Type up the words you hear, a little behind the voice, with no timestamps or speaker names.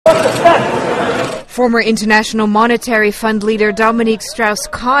Former International Monetary Fund leader Dominique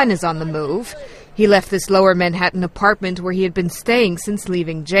Strauss-Kahn is on the move. He left this lower Manhattan apartment where he had been staying since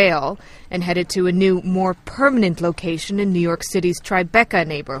leaving jail and headed to a new, more permanent location in New York City's Tribeca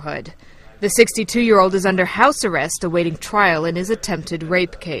neighborhood. The 62-year-old is under house arrest awaiting trial in his attempted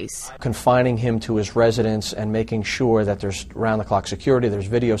rape case. Confining him to his residence and making sure that there's round-the-clock security, there's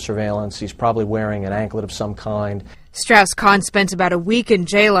video surveillance, he's probably wearing an anklet of some kind. Strauss-Kahn spent about a week in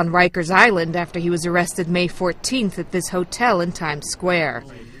jail on Rikers Island after he was arrested May 14th at this hotel in Times Square.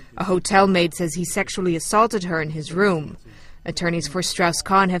 A hotel maid says he sexually assaulted her in his room. Attorneys for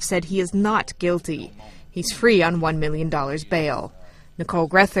Strauss-Kahn have said he is not guilty. He's free on $1 million bail. Nicole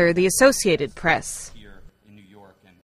Grether, The Associated Press.